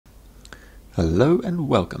Hello and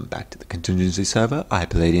welcome back to the Contingency server. I,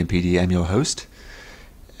 Palladium PD, am your host.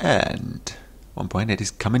 And 1.8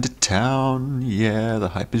 is coming to town. Yeah, the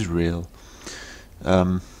hype is real.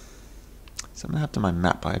 Something happened to my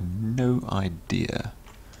map. I have no idea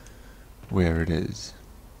where it is.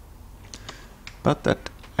 But that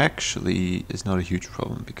actually is not a huge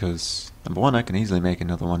problem because, number one, I can easily make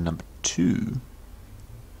another one. Number two,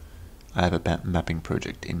 I have a mapping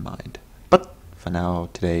project in mind. But for now,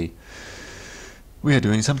 today, we are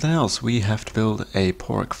doing something else. We have to build a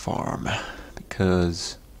pork farm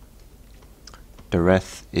because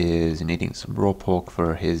Dareth is needing some raw pork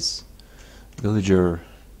for his villager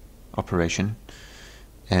operation,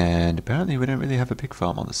 and apparently we don't really have a pig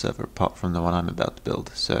farm on the server apart from the one I'm about to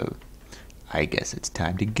build, so I guess it's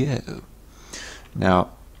time to go.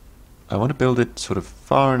 Now, I want to build it sort of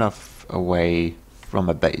far enough away from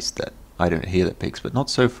a base that I don't hear the pigs, but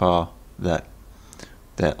not so far that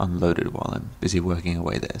they're unloaded while I'm busy working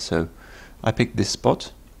away there. So I picked this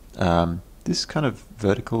spot. This kind of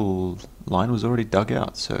vertical line was already dug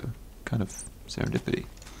out, so kind of serendipity.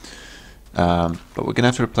 But we're going to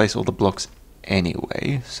have to replace all the blocks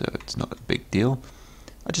anyway, so it's not a big deal.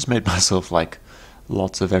 I just made myself like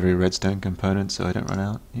lots of every redstone component so I don't run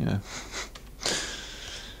out, you know.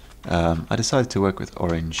 I decided to work with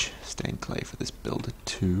orange stained clay for this build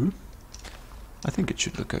too. I think it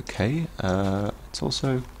should look okay. It's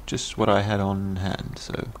also just what I had on hand,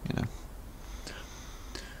 so, you know.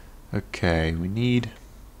 Okay, we need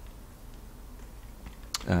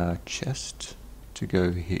a chest to go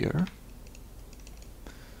here.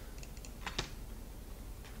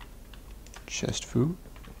 Chest food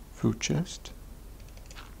chest.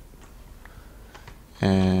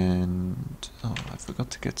 And, oh, I forgot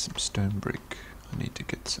to get some stone brick. I need to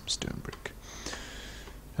get some stone brick.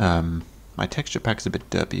 My texture pack's a bit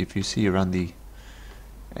derpy. If you see around the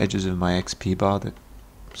edges of my XP bar, the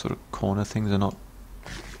sort of corner things are not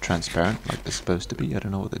transparent like they're supposed to be. I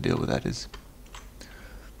don't know what the deal with that is.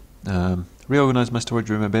 Reorganized my storage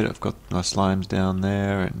room a bit. I've got my slimes down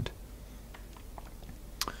there and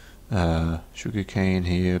sugarcane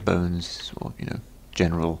here, bones, or, you know,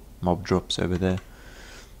 general mob drops over there.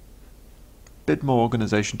 Bit more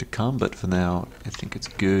organization to come, but for now I think it's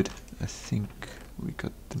good. I think we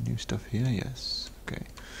got the new stuff here, yes. Okay.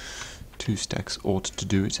 2 stacks ought to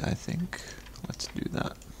do it, I think. Let's do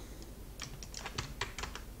that.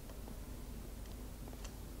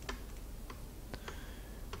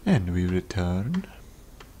 And we return.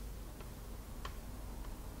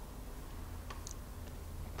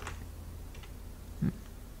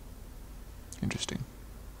 Interesting.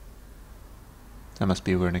 That must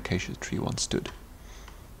be where an acacia tree once stood.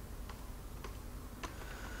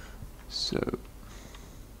 So,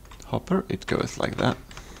 hopper, it goeth like that.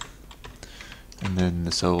 And then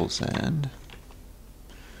the soul sand.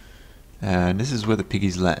 And this is where the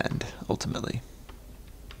piggies land, ultimately.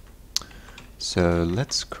 So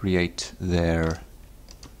let's create their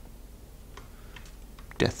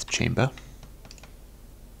death chamber.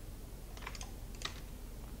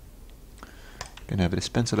 Gonna have a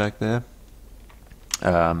dispenser back there.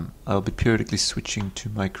 I'll be periodically switching to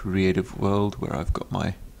my creative world where I've got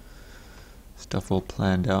my stuff all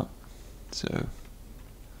planned out. So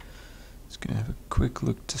just gonna have a quick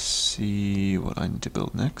look to see what I need to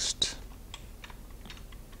build next.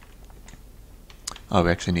 Oh, we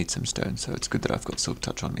actually need some stone, so it's good that I've got Silk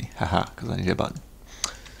Touch on me. Haha, because I need a button.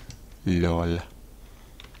 Lol.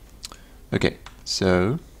 Okay,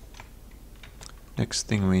 so next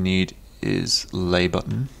thing we need is lay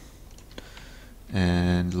button.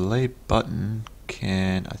 And lay button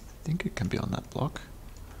can, I think it can be on that block.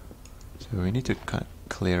 So we need to kind of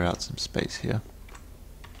clear out some space here.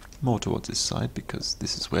 More towards this side because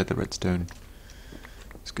this is where the redstone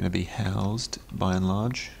is going to be housed by and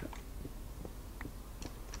large.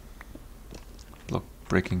 Block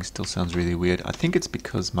breaking still sounds really weird. I think it's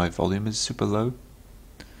because my volume is super low.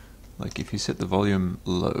 Like if you set the volume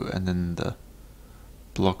low and then the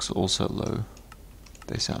blocks also low,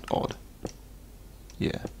 they sound odd.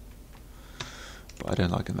 Yeah, but I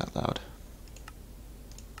don't like them that loud.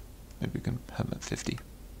 Maybe we can have them at 50.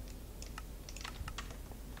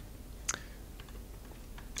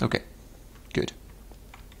 Okay, good.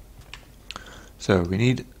 So we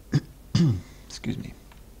need, excuse me,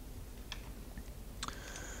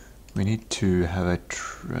 we need to have a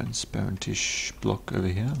transparentish block over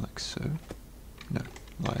here, like so. No,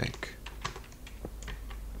 like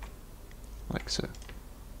so.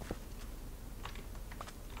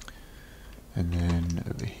 And then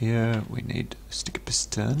over here we need a sticker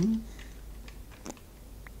piston.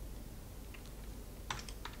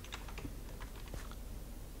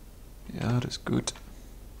 Yeah, is good.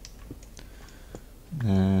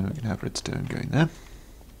 And we can have redstone going there.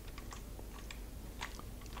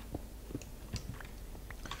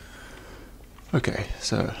 Okay,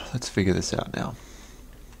 so let's figure this out now.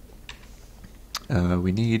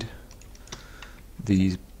 We need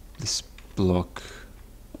this block.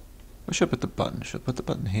 Where should I put the button? Should I put the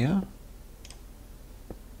button here?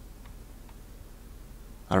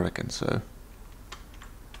 I reckon so.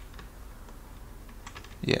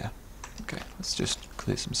 Yeah. Okay, let's just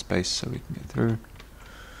clear some space so we can get through.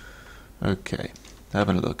 Okay,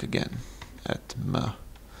 having a look again at my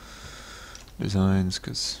designs,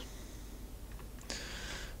 because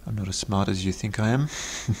I'm not as smart as you think I am.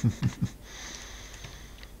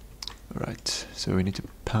 Right, so we need to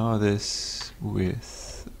power this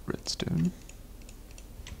with redstone.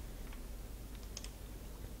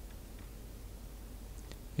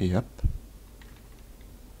 Yep.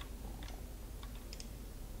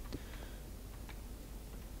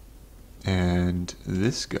 And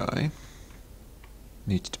this guy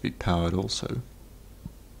needs to be powered also.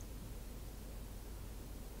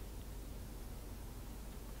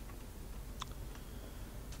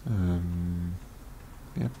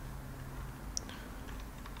 Yep.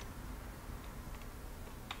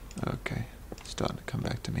 Okay, starting to come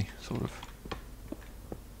back to me, sort of.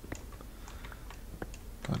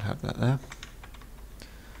 Can't have that there.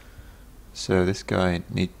 So this guy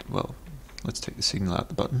well, let's take the signal out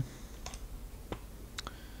the button.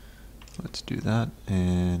 Let's do that,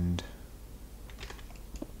 and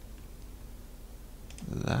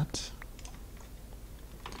that.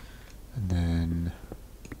 And then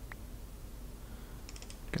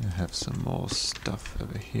gonna have some more stuff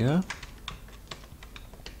over here.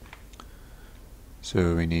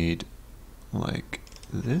 So we need like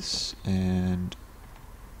this and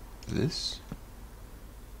this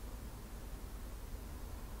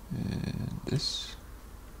and this,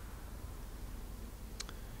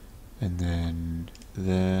 and then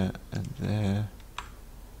there and there.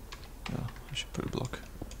 Oh, I should put a block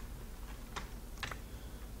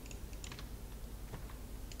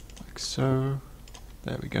like so.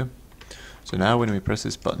 There we go. So now when we press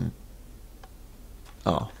this button,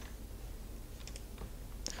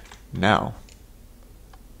 now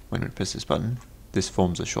when we press this button, this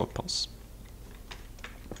forms a short pulse.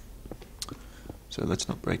 So let's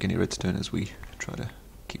not break any redstone as we try to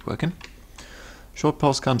keep working. Short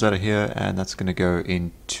pulse comes out of here, and that's going to go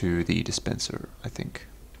into the dispenser, I think.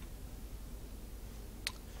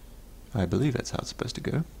 I believe that's how it's supposed to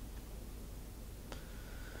go.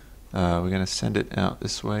 We're going to send it out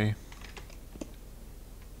this way.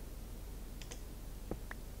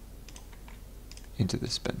 Into the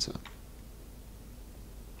dispenser.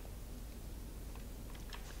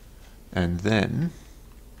 And then,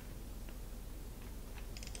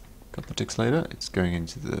 a couple of ticks later, it's going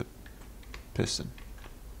into the piston.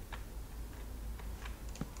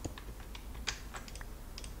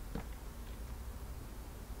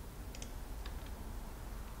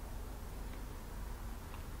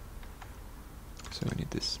 So we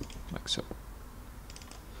need this like so.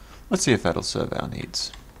 Let's see if that'll serve our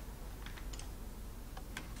needs.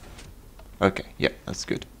 Okay, yep, that's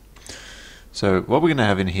good. So what we're going to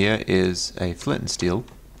have in here is a flint and steel.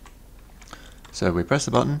 So we press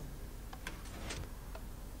the button,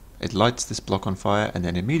 it lights this block on fire, and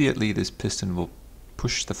then immediately this piston will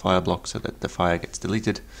push the fire block so that the fire gets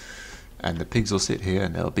deleted, and the pigs will sit here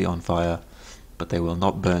and they'll be on fire, but they will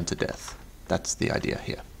not burn to death. That's the idea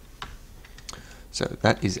here. So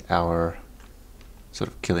that is our sort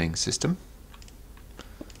of killing system.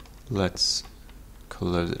 Let's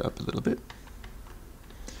close it up a little bit.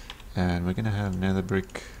 And we're going to have nether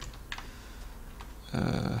brick.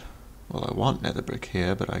 Well, I want nether brick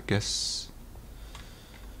here, but I guess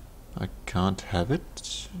I can't have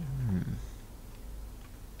it.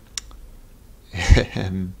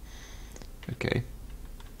 Okay.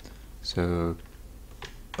 So,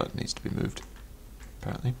 button needs to be moved,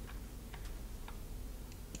 apparently.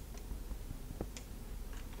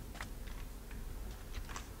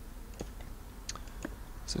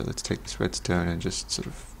 So let's take this redstone and just sort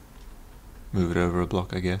of move it over a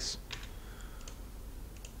block, I guess.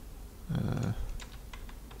 I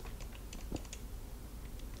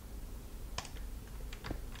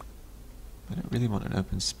don't really want an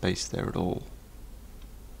open space there at all.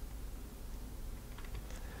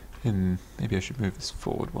 Maybe I should move this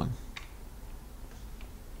forward one.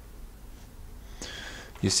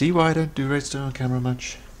 You see why I don't do redstone on camera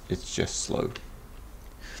much? It's just slow.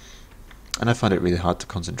 And I find it really hard to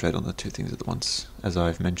concentrate on the two things at once, as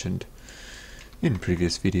I've mentioned in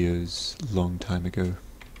previous videos a long time ago.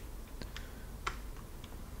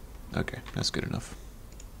 Okay, that's good enough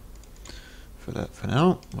for that for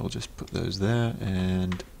now. We'll just put those there,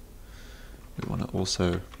 and we want to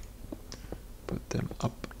also put them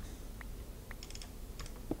up.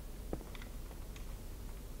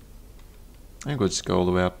 I think we'll just go all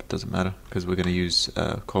the way up, it doesn't matter, because we're going to use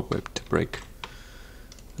cobweb to break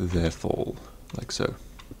their fall, like so.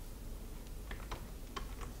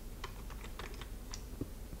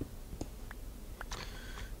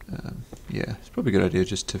 Yeah, it's probably a good idea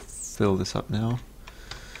just to fill this up now,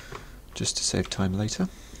 just to save time later.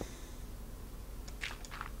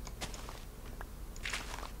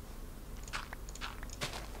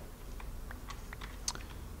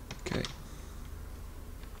 Okay.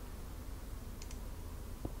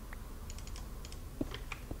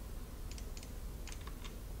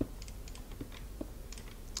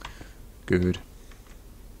 Good.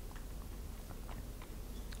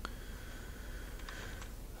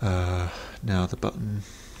 Now the button,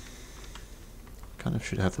 kind of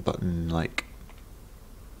should have the button like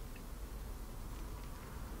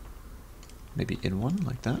maybe in one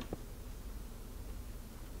like that.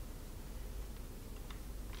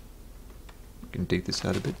 We can dig this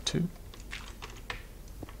out a bit too.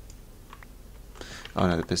 Oh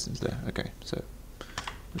no, the piston's there. Okay, so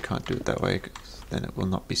we can't do it that way because then it will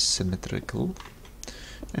not be symmetrical.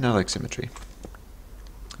 And I like symmetry,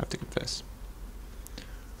 I have to confess.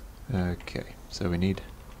 Okay, so we need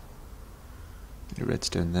a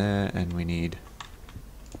redstone there, and we need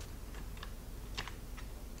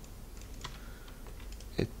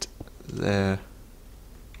it there,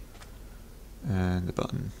 and the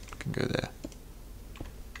button can go there.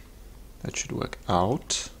 That should work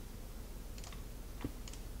out.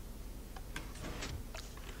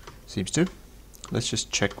 Seems to. Let's just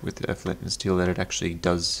check with the flint and steel that it actually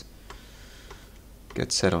does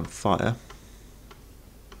get set on fire.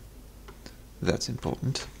 That's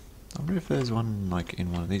important. I wonder if there's one like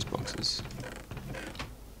in one of these boxes.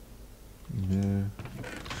 No.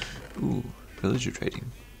 Ooh, villager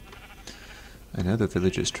trading. I know the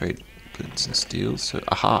villagers trade flints and steel, so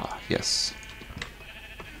aha, yes.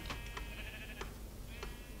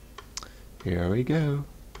 Here we go.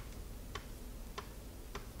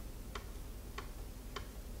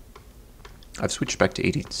 I've switched back to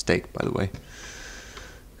eating steak, by the way,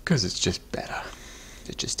 because it's just better.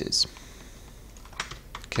 It just is.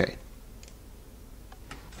 Okay.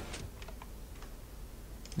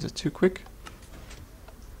 Is it too quick?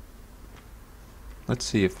 Let's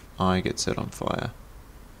see if I get set on fire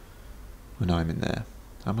when I'm in there.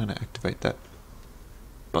 I'm going to activate that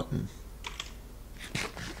button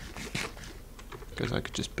because I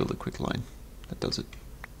could just build a quick line that does it.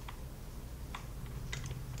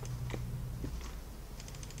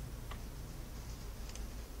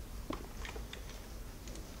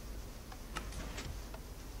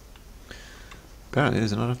 Apparently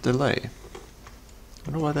there's not enough delay. I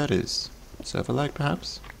wonder why that is. Server lag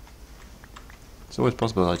perhaps? It's always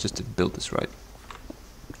possible I just didn't build this right.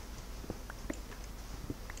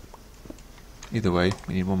 Either way,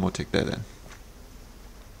 we need one more tick there then.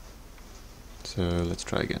 So let's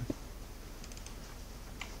try again.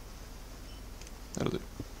 That'll do.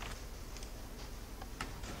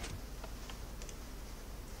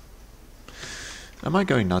 Am I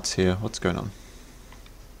going nuts here? What's going on?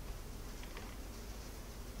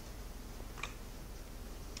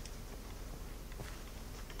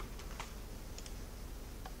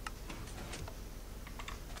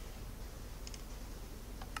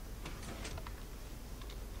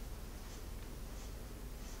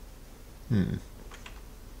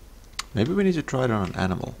 Maybe we need to try it on an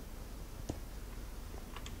animal.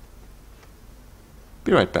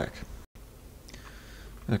 Be right back.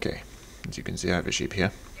 Okay, as you can see I have a sheep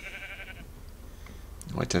here.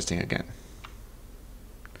 We're testing again.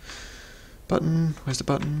 Button, where's the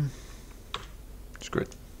button? Screw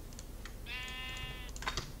it.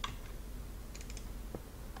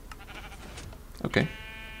 Okay,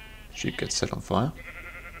 sheep gets set on fire.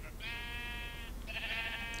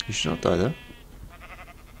 He should not die though.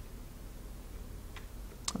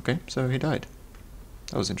 Okay, so he died.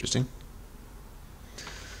 That was interesting.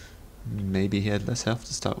 Maybe he had less health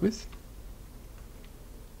to start with.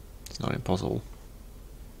 It's not impossible.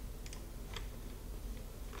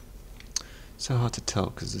 So hard to tell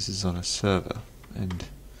because this is on a server and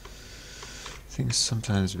things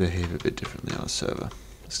sometimes behave a bit differently on a server.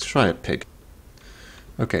 Let's try a pig.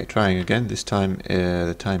 Okay, trying again. This time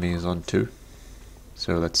the timing is on 2.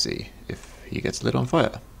 So let's see if he gets lit on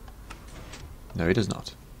fire. No, he does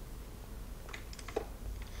not.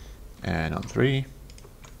 And on 3,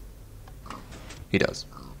 he does.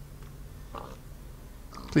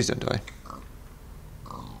 Please don't die.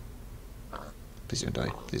 Please don't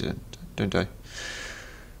die. Please don't die.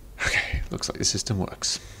 Okay, looks like the system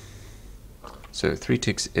works. So 3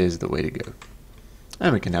 ticks is the way to go.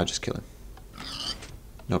 And we can now just kill him.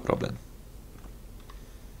 No problem.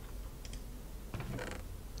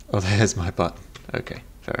 Oh, there's my button. Okay,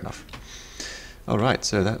 fair enough. Alright,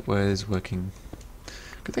 so that was working.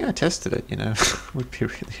 Good thing I tested it, you know. Would be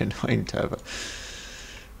really annoying to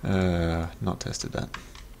have not tested that.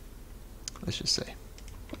 Let's just say.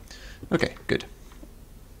 Okay, good.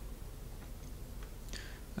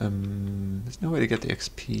 There's no way to get the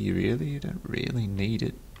XP really. You don't really need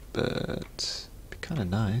it, but it'd be kind of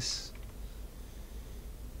nice.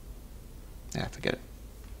 Yeah, forget it.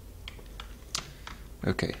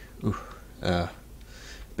 Okay. Ooh.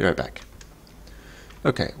 Be right back.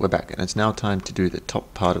 Okay, we're back, and it's now time to do the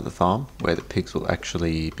top part of the farm, where the pigs will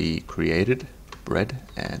actually be created, bred,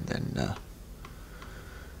 and then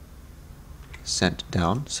sent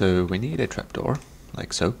down. So we need a trapdoor,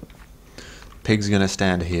 like so. Pigs are going to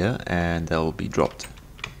stand here, and they'll be dropped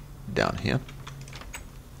down here,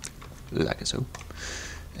 like so.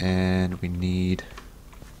 And we need...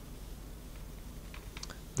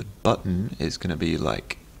 the button is going to be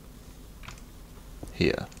like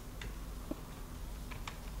here.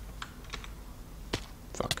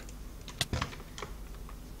 Fuck.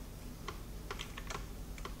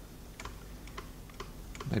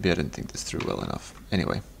 Maybe I didn't think this through well enough.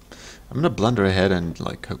 Anyway, I'm going to blunder ahead and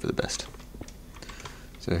like hope for the best.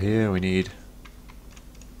 So here we need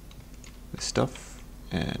this stuff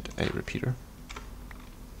and a repeater.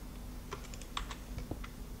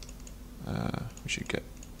 We should get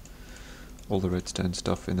all the redstone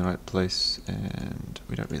stuff in the right place, and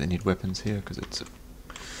we don't really need weapons here because it's a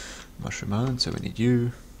mushroom island, so we need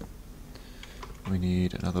you. We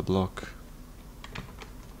need another block,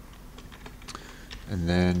 and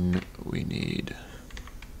then we need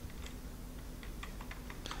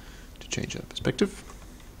to change our perspective.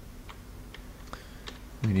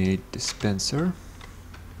 We need dispenser.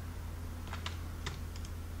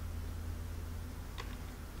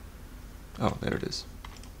 Oh, there it is.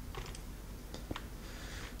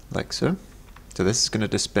 Like so. So this is going to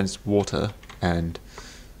dispense water, and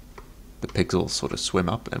the pigs will sort of swim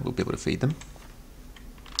up and we'll be able to feed them.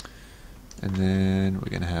 And then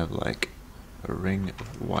we're going to have like a ring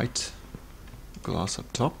of white glass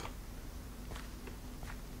up top.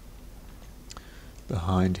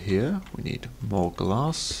 Behind here we need more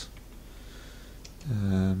glass.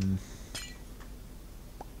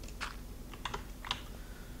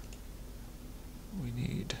 We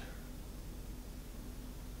need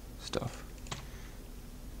stuff.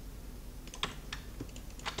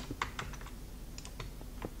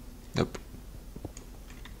 Nope.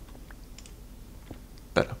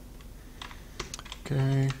 Better.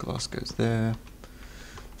 Okay, glass goes there.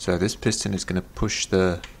 So this piston is going to push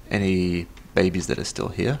any babies that are still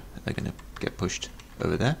here. They're going to get pushed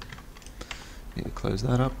over there. Need to close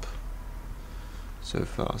that up. So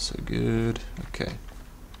far, so good. Okay.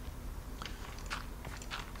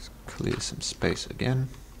 Let's clear some space again.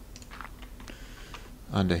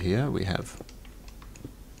 Under here we have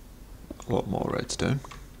a lot more redstone.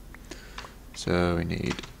 So we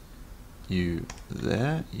need you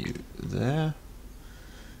there, you there,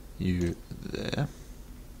 you there.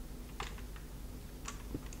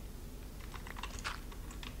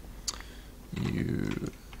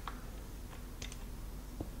 You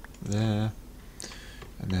there,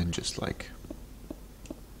 and then just like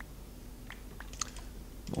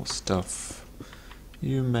more stuff.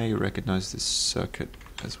 You may recognize this circuit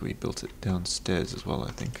as we built it downstairs as well,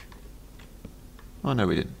 I think. Oh no,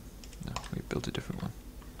 we didn't. No, we built a different one.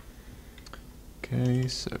 Okay,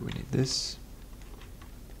 so we need this.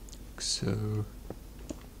 So,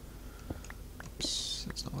 oops,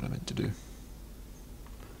 that's not what I meant to do.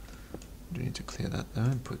 We do need to clear that though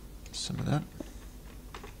and put some of that.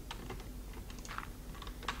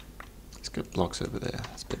 Let's get blocks over there,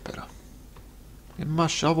 that's a bit better. Get my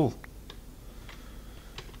shovel!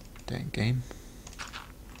 Dang game.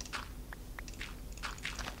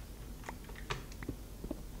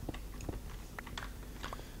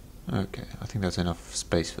 Okay, I think that's enough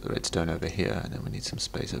space for the redstone over here, and then we need some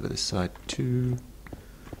space over this side too.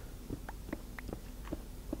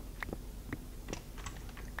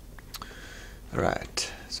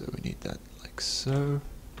 Alright, so we need that like so,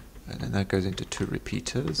 and then that goes into 2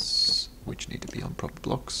 repeaters, which need to be on proper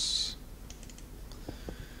blocks.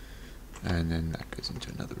 And then that goes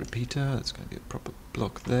into another repeater, that's going to be a proper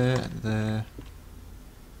block there and there.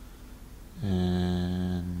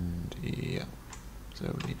 And yeah. So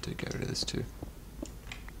we need to get rid of this too.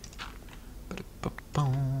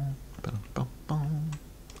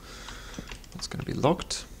 Let's going to be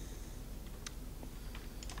locked.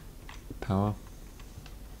 Power.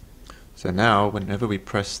 So now, whenever we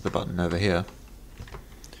press the button over here,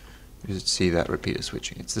 you should see that repeater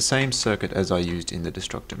switching. It's the same circuit as I used in the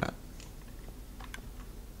destructor map.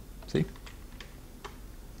 See?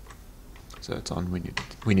 So it's on.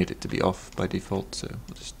 We need it to be off by default, so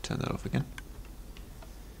we'll just turn that off again.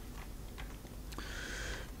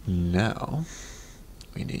 Now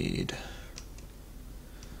we need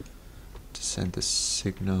to send the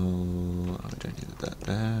signal. Oh, we don't need that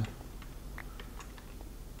there.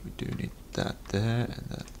 We do need that there and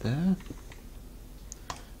that there.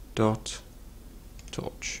 Dot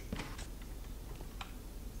torch.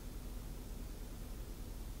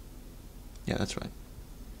 Yeah, that's right.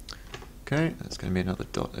 Okay, that's going to be another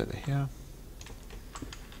dot over here.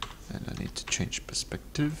 And I need to change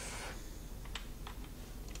perspective.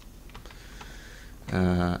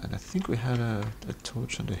 And I think we had a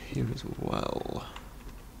torch under here as well.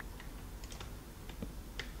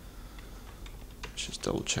 Let's just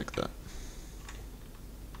double check that.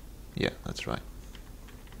 Yeah, that's right.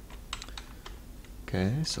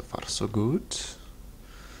 Okay, so far so good.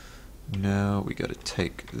 Now we got to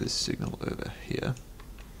take this signal over here.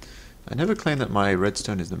 I never claim that my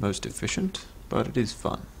redstone is the most efficient, but it is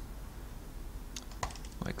fun.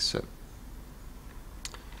 Like so.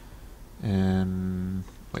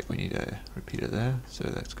 Wait, we need a repeater there, so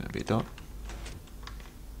that's going to be a dot.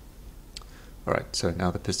 Alright, so now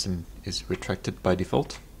the piston is retracted by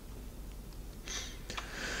default.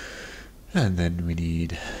 And then we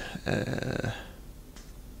need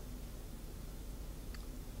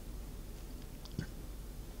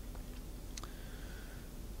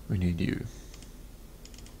you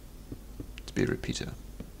to be a repeater,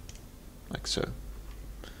 like so.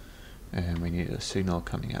 And we need a signal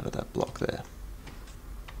coming out of that block there.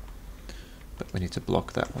 But we need to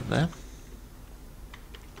block that one there.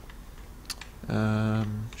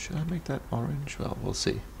 Should I make that orange? Well, we'll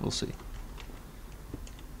see. We'll see.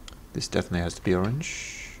 This definitely has to be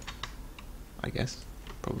orange, I guess.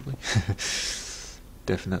 Probably.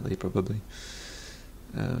 Definitely, probably.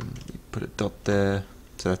 We put a dot there.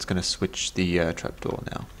 So that's going to switch the trapdoor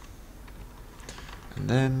now. And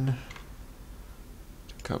then,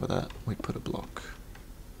 to cover that, we put a block.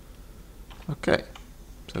 Okay,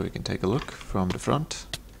 so we can take a look from the front.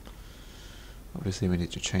 Obviously we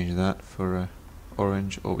need to change that for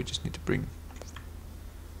orange, or we just need to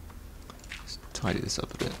tidy this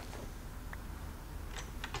up a bit.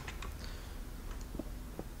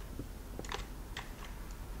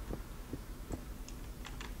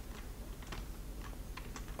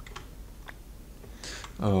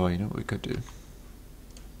 Oh, you know what we could do?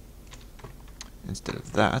 Instead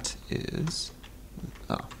of that is...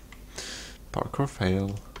 parkour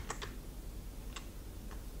fail.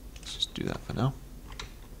 Let's just do that for now.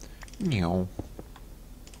 Meow.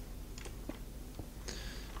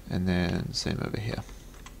 And then same over here.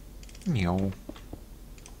 Meow.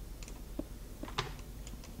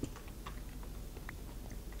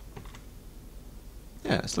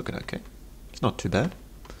 Yeah, it's looking okay. It's not too bad.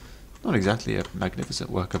 Not exactly a magnificent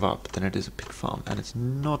work of art, but then it is a pig farm, and it's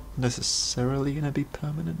not necessarily going to be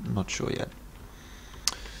permanent. I'm not sure yet.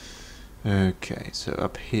 Okay, so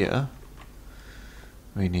up here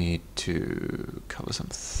we need to cover some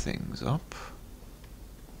things up.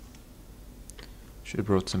 Should have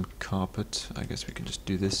brought some carpet. I guess we can just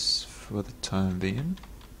do this for the time being.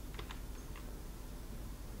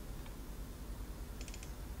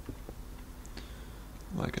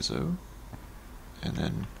 Like so. And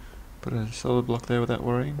then put a solid block there without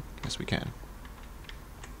worrying? Yes, we can.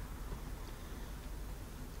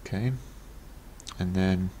 Okay. And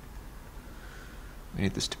then we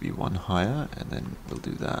need this to be one higher, and then we'll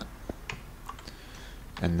do that.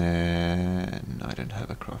 And then I don't have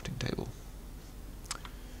a crafting table.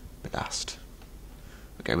 Blast.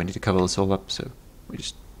 Okay, we need to cover this all up, so we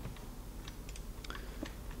just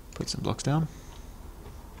put some blocks down.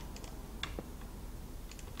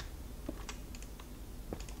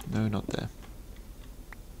 No, not there.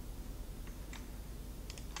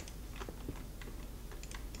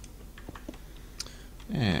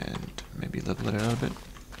 And maybe level it out a bit.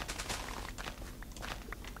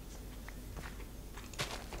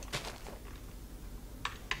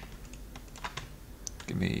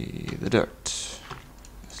 Give me the dirt.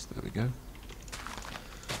 Yes, there we go.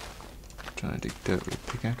 Trying to dig dirt with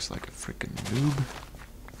a pickaxe like a freaking noob.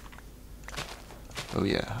 Oh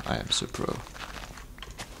yeah, I am so pro.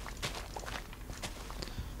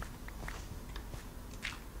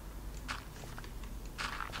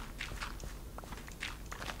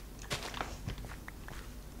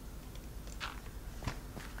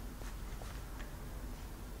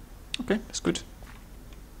 Okay, that's good.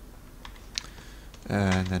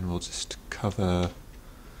 And then we'll just cover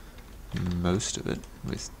most of it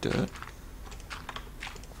with dirt.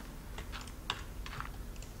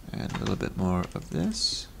 And a little bit more of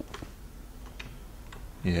this.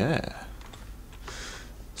 Yeah.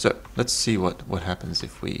 So let's see what happens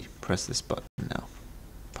if we press this button now.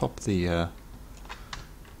 Pop the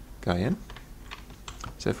guy in.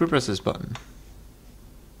 So if we press this button,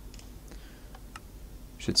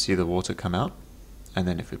 you should see the water come out. And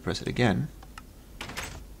then if we press it again,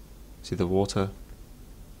 see the water.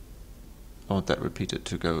 I want that repeater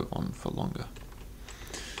to go on for longer.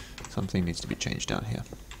 Something needs to be changed down here.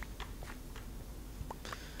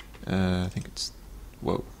 I think it's...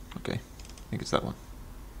 Whoa, okay. I think it's that one.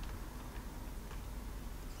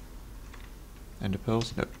 Ender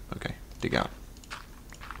pearls? Nope. Okay, dig out.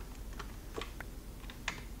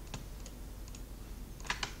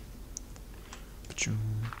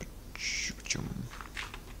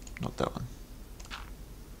 Not that one.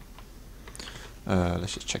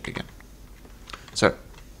 Let's just check again. So,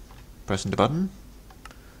 pressing the button,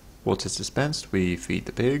 water's dispensed, we feed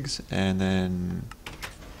the pigs, and then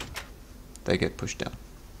they get pushed down.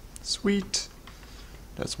 Sweet!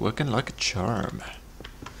 That's working like a charm.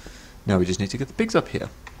 Now we just need to get the pigs up here.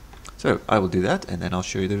 So, I will do that, and then I'll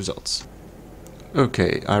show you the results.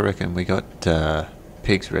 Okay, I reckon we got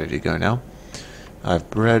pigs ready to go now.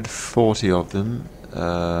 I've bred 40 of them,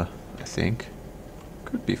 I think.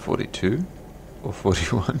 Could be 42 or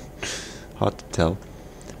 41. Hard to tell.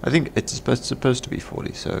 I think it's supposed to be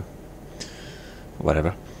 40, so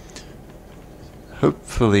whatever.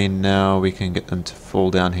 Hopefully now we can get them to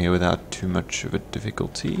fall down here without too much of a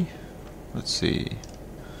difficulty. Let's see.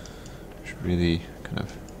 Should really kind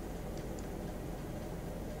of...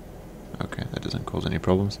 Okay, that doesn't cause any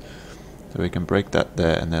problems. So we can break that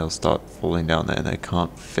there and they'll start falling down there and they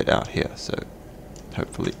can't fit out here, so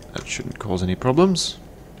hopefully that shouldn't cause any problems.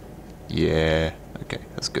 Yeah, okay,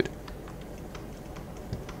 that's good.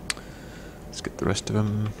 Let's get the rest of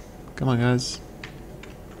them. Come on guys,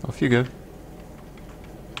 off you go.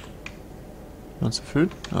 Want some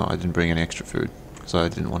food? Oh, I didn't bring any extra food because I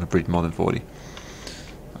didn't want to breed more than 40.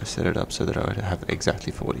 I set it up so that I would have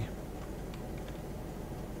exactly 40.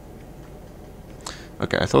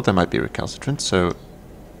 Okay, I thought they might be recalcitrant, so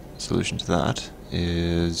the solution to that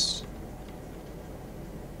is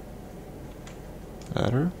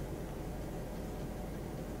ladder.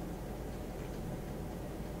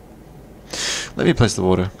 Let me place the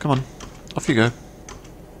water. Come on, off you go.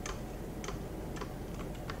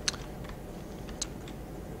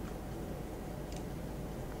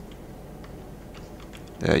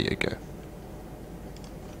 There you go.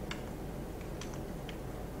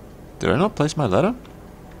 Did I not place my ladder?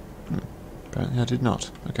 Apparently I did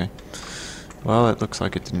not. Okay. Well, it looks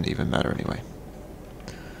like it didn't even matter anyway.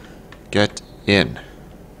 Get in.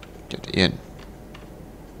 Get in.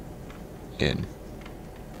 In.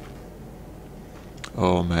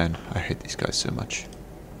 Oh man, I hate these guys so much.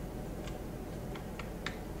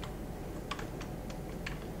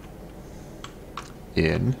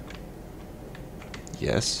 In.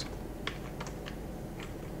 Yes.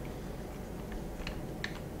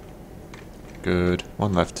 Good.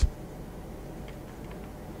 One left.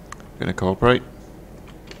 Gonna cooperate?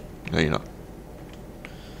 No, you're not.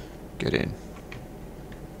 Get in.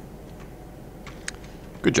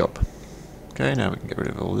 Good job. Okay, now we can get rid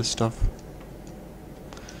of all this stuff.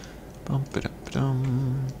 Bum, ba-dum,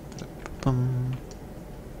 ba-dum, ba-dum.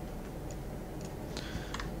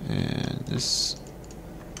 And this.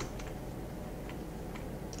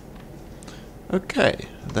 Okay,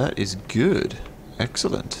 that is good.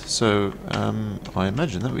 Excellent. So, I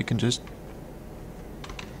imagine that we can just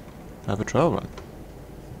have a trial run.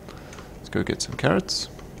 Let's go get some carrots.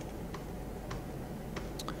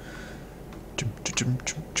 I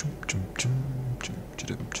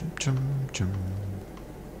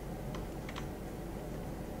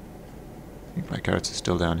think my carrots are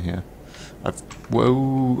still down here.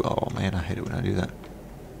 Whoa! Oh man, I hate it when I do that.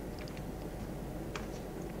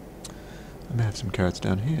 I may have some carrots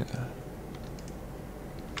down here.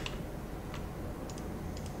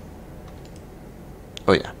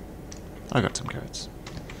 Oh yeah, I got some carrots.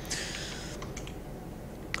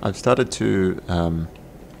 I've started to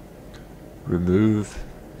remove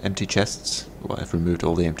empty chests. Well, I've removed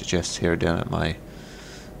all the empty chests here down at my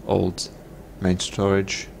old main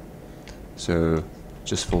storage. So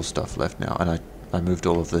just full stuff left now. And I moved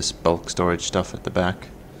all of this bulk storage stuff at the back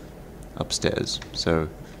upstairs. So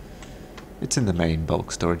it's in the main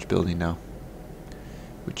bulk storage building now,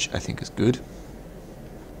 which I think is good.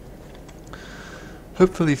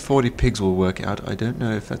 Hopefully 40 pigs will work out. I don't know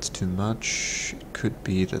if that's too much. It could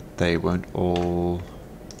be that they won't all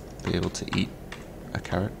be able to eat a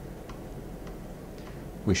carrot.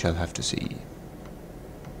 We shall have to see.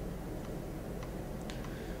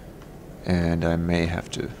 And I may have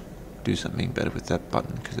to do something better with that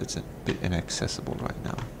button because it's a bit inaccessible right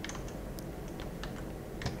now.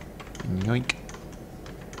 Yoink.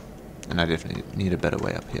 And I definitely need a better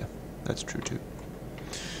way up here. That's true too.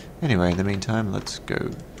 Anyway, in the meantime, let's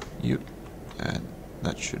go you, and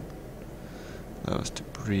that should allow us to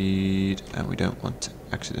breed, and we don't want to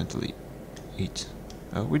accidentally eat.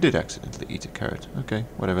 Oh, we did accidentally eat a carrot. Okay,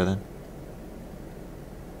 whatever then.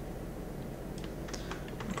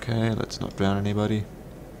 Okay, let's not drown anybody.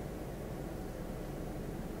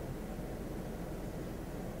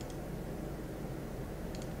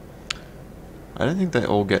 I don't think they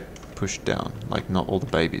all get pushed down. Like, not all the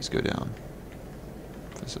babies go down.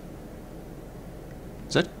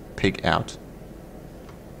 Is that pig out?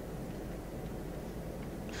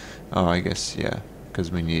 Oh, I guess, yeah,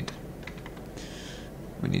 because we need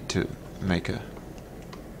to make a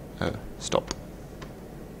stop.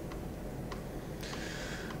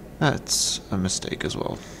 That's a mistake as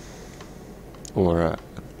well, or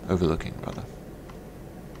overlooking rather.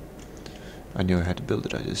 I knew I had to build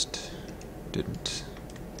it, I just didn't.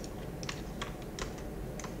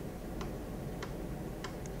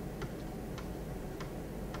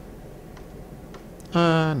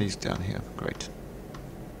 And he's down here, great.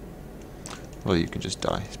 Well, you can just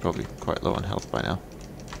die, he's probably quite low on health by now.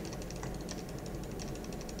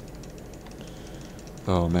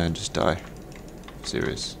 Oh man, just die.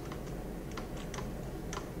 Serious.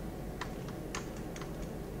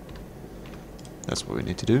 That's what we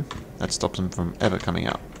need to do. That stops them from ever coming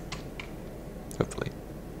out. Hopefully.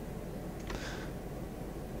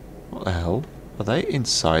 What the hell? Are they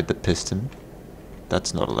inside the piston?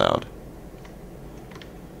 That's not allowed.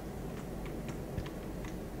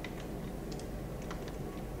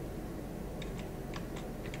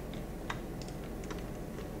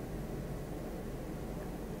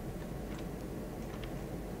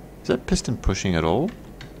 Is that piston pushing at all?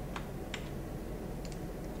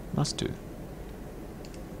 Must do.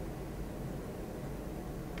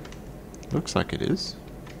 Looks like it is.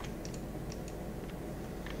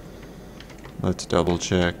 Let's double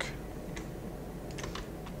check.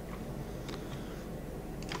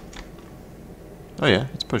 Oh yeah,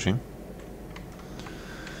 it's pushing.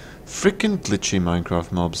 Frickin' glitchy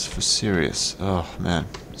Minecraft mobs, for serious. Oh man,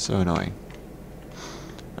 so annoying.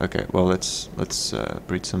 Okay, well let's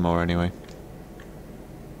breed some more anyway.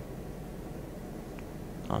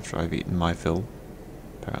 After I've eaten my fill,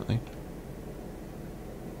 apparently.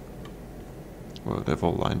 Well, they've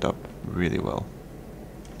all lined up really well.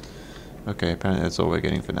 Okay, apparently that's all we're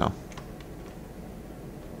getting for now.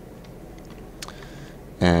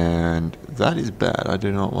 And that is bad. I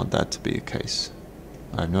do not want that to be the case.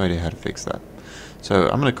 I have no idea how to fix that. So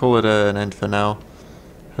I'm going to call it an end for now.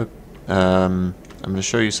 I'm going to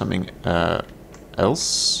show you something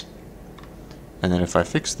else. And then if I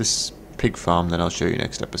fix this pig farm, then I'll show you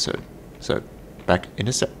next episode. So, back in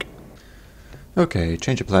a sec. Okay,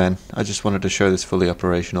 change of plan. I just wanted to show this fully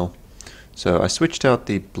operational. So I switched out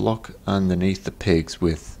the block underneath the pigs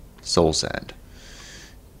with soul sand.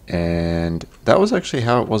 And that was actually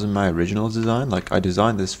how it was in my original design. Like, I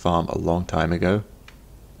designed this farm a long time ago.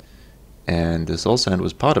 And the soul sand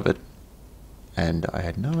was part of it. And I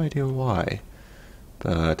had no idea why.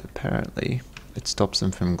 But apparently it stops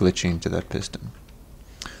them from glitching to that piston.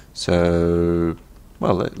 So,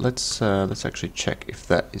 well, let's actually check if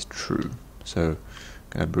that is true. So, I'm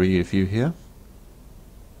going to breed a few here.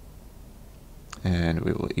 And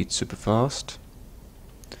we will eat super fast.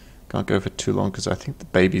 Can't go for too long because I think the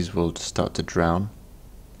babies will start to drown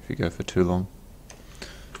if you go for too long.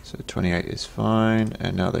 So 28 is fine,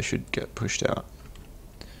 and now they should get pushed out.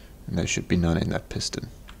 And there should be none in that piston.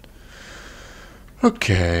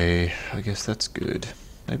 Okay, I guess that's good.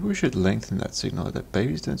 Maybe we should lengthen that signal. That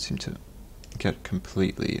babies don't seem to get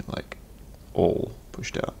completely, like, all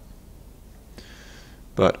pushed out.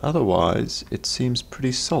 But otherwise, it seems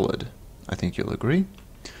pretty solid. I think you'll agree.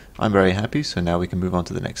 I'm very happy, so now we can move on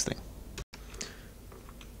to the next thing.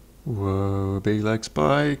 Whoa, big leg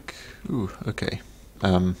spike. Ooh, okay.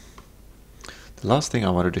 The last thing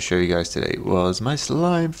I wanted to show you guys today was my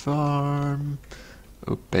slime farm.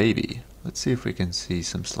 Oh baby. Let's see if we can see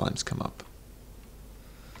some slimes come up.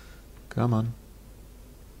 Come on.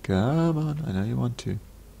 Come on, I know you want to.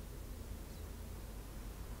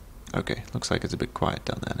 Okay, looks like it's a bit quiet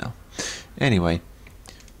down there now. Anyway,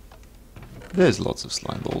 there's lots of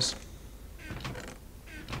slime balls.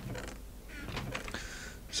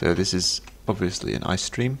 So this is obviously an ice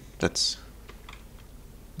stream that's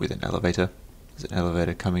with an elevator. There's an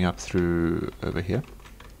elevator coming up through over here,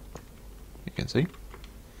 you can see.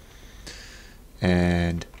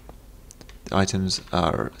 And the items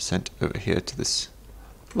are sent over here to this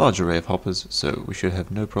large array of hoppers, so we should have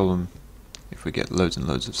no problem if we get loads and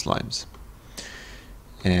loads of slimes.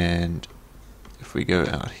 And if we go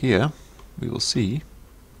out here, we will see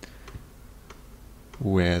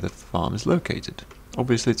where the farm is located.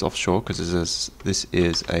 Obviously it's offshore because this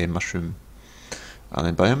is a mushroom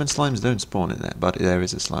island biome, and slimes don't spawn in there, but there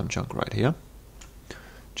is a slime chunk right here,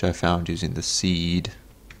 which I found using the seed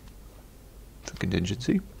for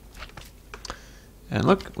Contingency. And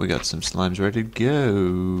look, we got some slimes ready to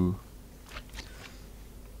go.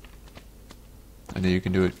 I know you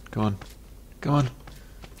can do it. Go on. Go on.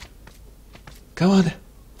 Come on.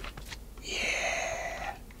 Yeah.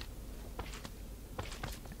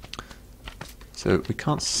 So we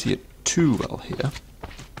can't see it too well here,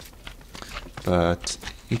 but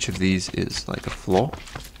each of these is like a floor.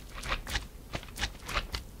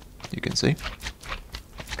 You can see.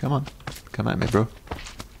 Come on. Come at me, bro.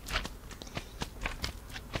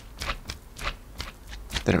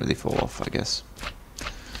 They don't really fall off, I guess.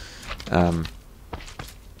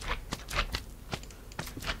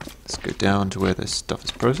 Let's go down to where this stuff is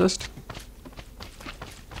processed.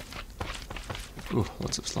 Ooh,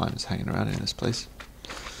 lots of slimes hanging around in this place.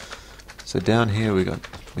 So down here we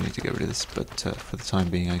need to get rid of this, but for the time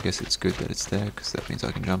being I guess it's good that it's there, because that means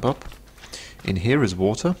I can jump up. In here is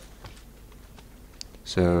water,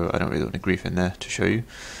 so I don't really want to grief in there to show you,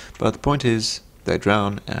 but the point is they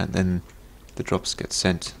drown and then the drops get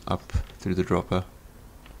sent up through the dropper.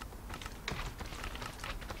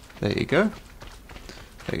 There you go.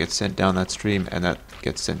 They get sent down that stream and that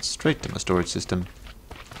gets sent straight to my storage system.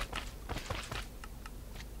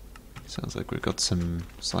 Sounds like we've got some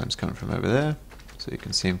slimes coming from over there, so you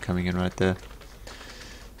can see them coming in right there.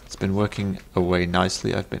 It's been working away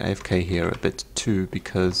nicely. I've been AFK here a bit too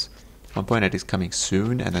because 1.8 is coming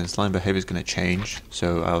soon and then slime behavior is going to change,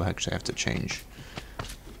 so I'll actually have to change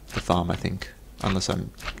the farm, I think, unless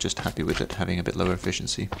I'm just happy with it having a bit lower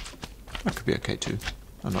efficiency. That could be okay too.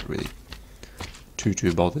 I'm not really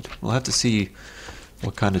too bothered. We'll have to see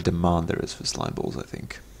what kind of demand there is for slime balls, I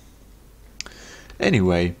think.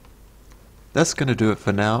 Anyway, that's going to do it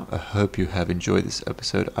for now. I hope you have enjoyed this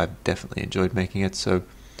episode. I've definitely enjoyed making it, so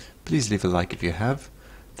please leave a like if you have.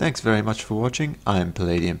 Thanks very much for watching. I'm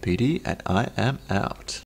Palladium PD, and I am out.